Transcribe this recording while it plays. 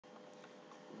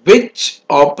which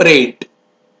operate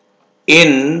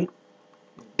in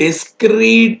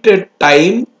discrete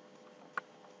time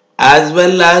as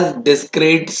well as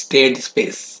discrete state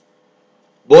space.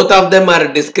 Both of them are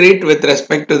discrete with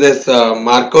respect to this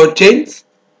Markov chains,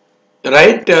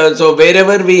 right? So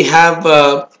wherever we have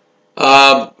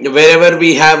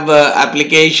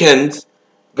applications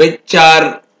which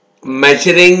are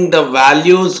measuring the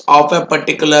values of a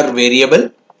particular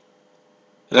variable,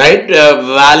 right?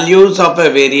 Values of a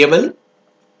variable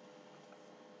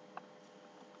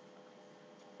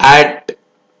at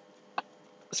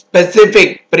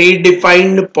specific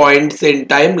predefined points in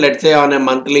time, let's say on a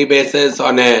monthly basis,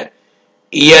 on a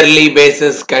yearly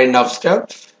basis kind of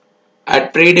stuff,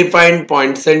 at predefined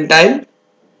points in time,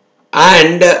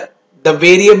 and the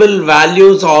variable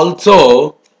values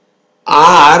also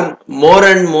are more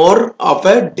and more of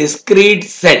a discrete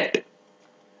set.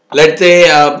 Let's say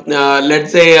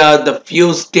the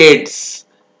few states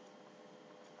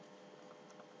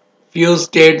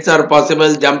are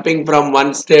possible, jumping from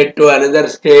one state to another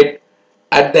state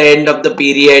at the end of the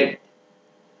period.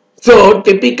 So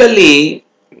typically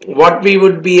what we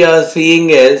would be seeing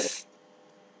is,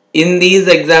 in these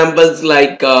examples,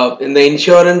 like in the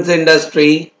insurance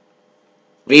industry,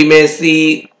 we may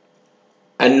see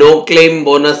a no claim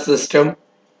bonus system.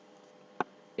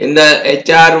 In the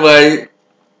HR world,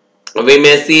 we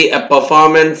may see a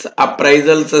performance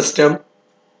appraisal system,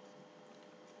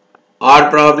 or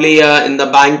probably in the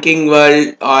banking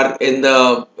world or in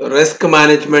the risk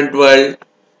management world,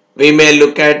 we may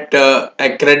look at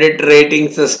a credit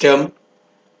rating system.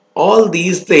 All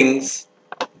these things,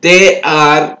 they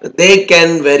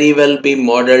can very well be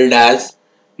modeled as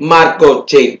Markov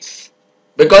chains,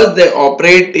 because they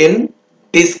operate in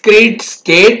discrete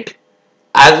state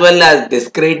as well as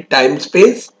discrete time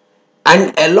space,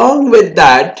 and along with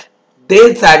that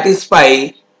they satisfy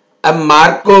a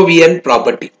Markovian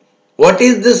property. What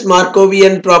is this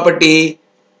Markovian property?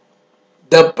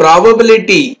 The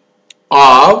probability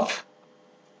of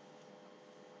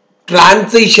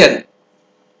transition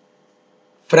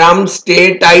from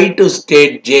state I to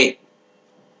state J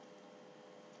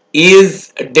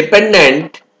is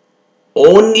dependent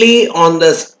only on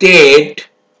the state,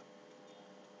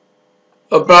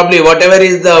 or probably whatever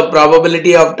is the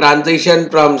probability of transition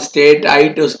from state I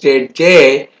to state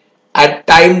J at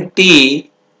time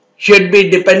t should be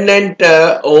dependent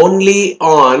only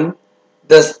on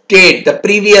the state, the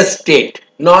previous state,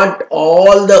 not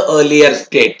all the earlier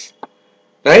states,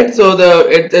 right? So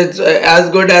it's as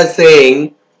good as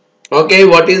saying, okay,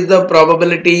 what is the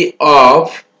probability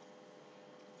of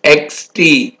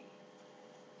xt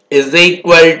is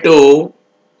equal to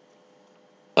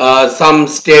some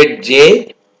state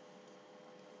j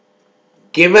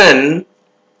given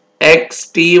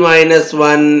xt minus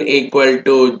 1 equal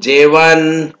to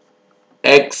j1,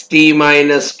 xt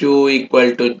minus 2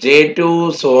 equal to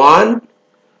j2, so on.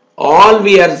 All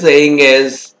we are saying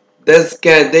is this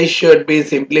should be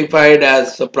simplified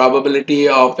as the probability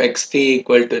of xt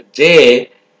equal to j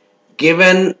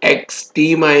given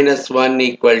xt minus 1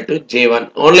 equal to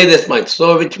j1, only this much.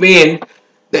 So which means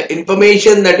the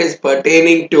information that is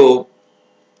pertaining to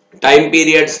time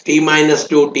periods t minus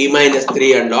 2, t minus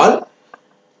 3 and all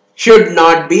should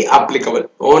not be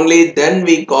applicable. Only then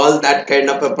we call that kind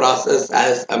of a process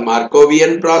as a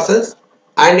Markovian process.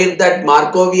 And if that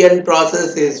Markovian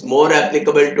process is more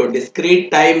applicable to discrete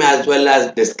time as well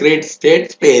as discrete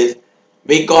state space,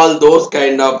 we call those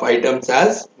kind of items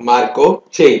as Markov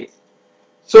chains.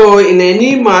 So in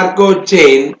any Markov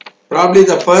chain, probably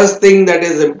the first thing that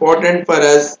is important for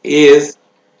us is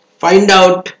find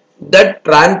out the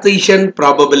transition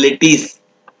probabilities.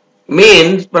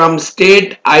 Means from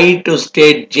state I to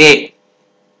state J,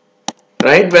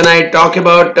 right? When I talk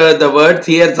about the words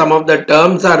here, some of the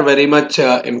terms are very much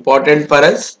important for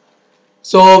us.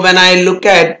 So when I look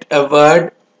at a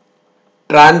word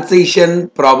transition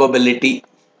probability,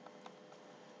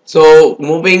 so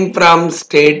moving from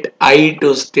state I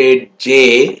to state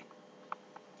J,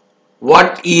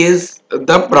 what is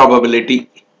the probability?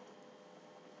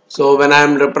 So when I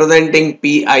am representing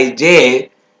Pij,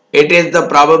 it is the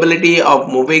probability of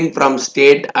moving from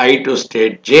state I to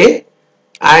state J,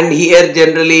 and here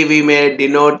generally we may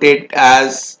denote it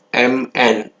as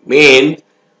Mn, means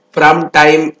from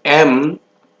time M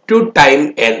to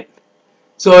time N.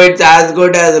 So it's as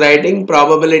good as writing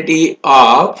probability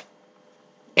of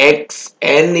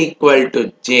Xn equal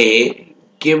to J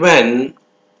given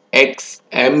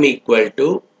Xm equal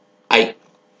to I.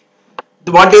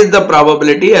 What is the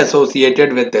probability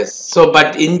associated with this? So,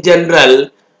 but in general,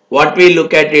 what we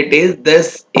look at it is,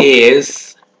 this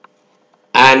is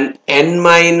an n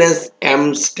minus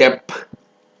m step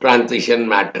transition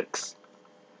matrix.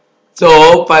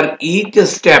 So for each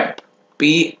step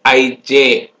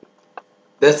Pij,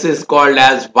 this is called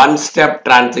as one step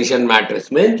transition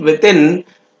matrix. Means within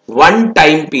one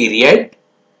time period,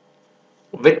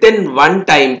 what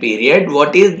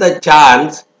is the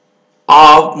chance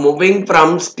of moving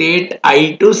from state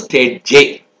I to state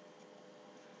J?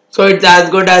 So it's as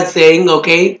good as saying,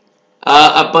 okay,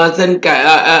 a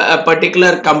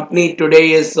particular company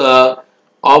today is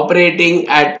operating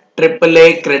at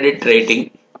AAA credit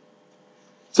rating.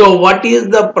 So what is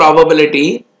the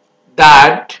probability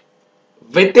that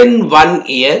within 1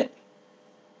 year,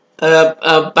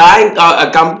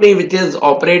 a company which is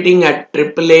operating at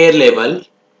AAA level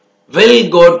will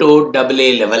go to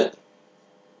AA level?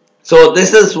 So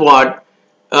this is what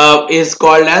is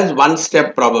called as one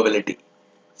step probability.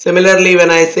 Similarly,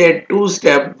 when I say two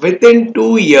step, within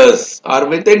 2 years or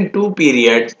within 2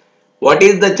 periods, what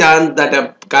is the chance that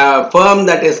a firm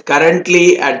that is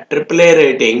currently at AAA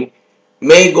rating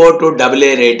may go to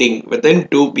AA rating within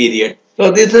 2 periods? So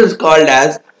this is called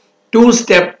as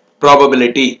two-step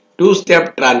probability,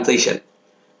 two-step transition.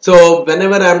 So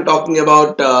whenever I am talking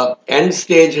about end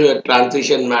stage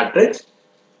transition matrix,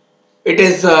 it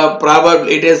is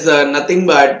nothing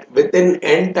but within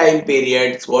n time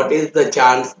periods, what is the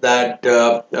chance that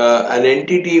an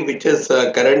entity which is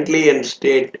currently in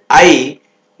state I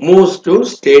moves to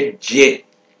state J.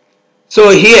 So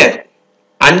here,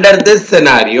 under this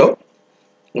scenario,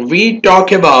 we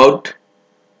talk about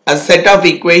a set of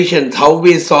equations, how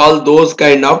we solve those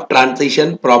kind of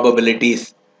transition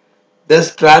probabilities.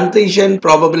 This transition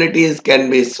probabilities can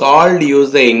be solved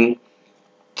using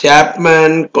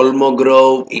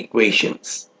Chapman-Kolmogorov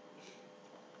equations.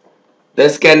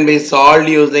 This can be solved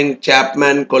using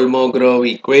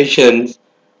Chapman-Kolmogorov equations.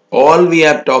 All we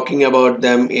are talking about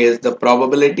them is the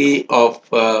probability of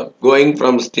going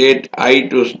from state I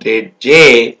to state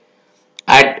J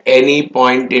at any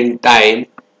point in time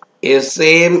is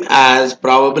same as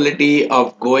probability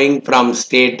of going from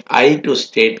state I to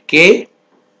state K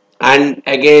and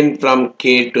again from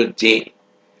K to J.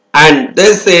 And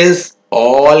this is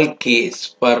all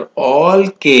case. For all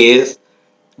case,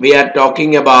 we are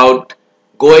talking about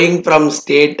going from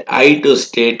state I to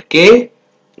state K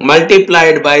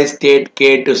multiplied by state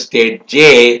K to state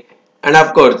J, and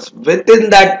of course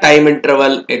within that time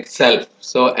interval itself.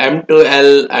 So M to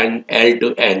L and L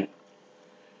to N.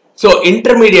 So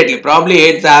intermediately, probably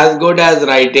it's as good as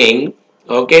writing,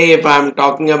 okay, if I'm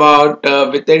talking about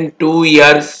within 2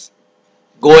 years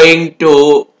going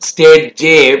to state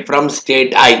J from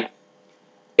state I.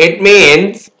 It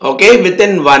means, okay,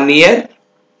 within 1 year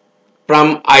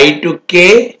from I to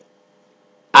K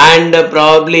and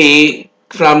probably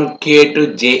from K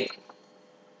to J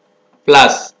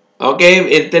plus, okay,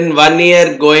 within 1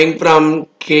 year going from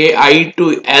KI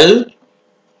to L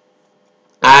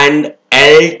and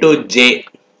L to J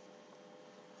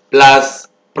plus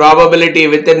probability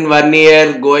within 1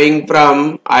 year going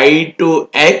from I to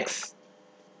X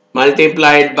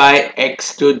multiplied by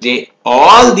X to J.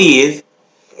 All these,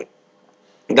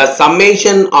 the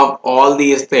summation of all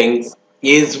these things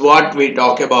is what we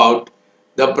talk about,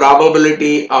 the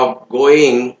probability of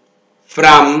going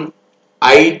from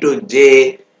I to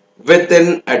J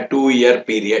within a 2-year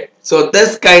period. So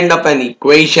this kind of an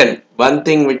equation, one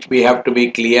thing which we have to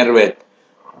be clear with,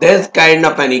 this kind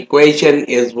of an equation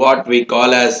is what we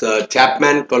call as a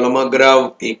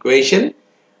Chapman-Kolmogorov equation,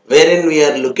 wherein we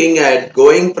are looking at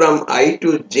going from I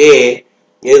to J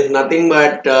is nothing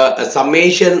but a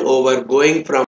summation over going from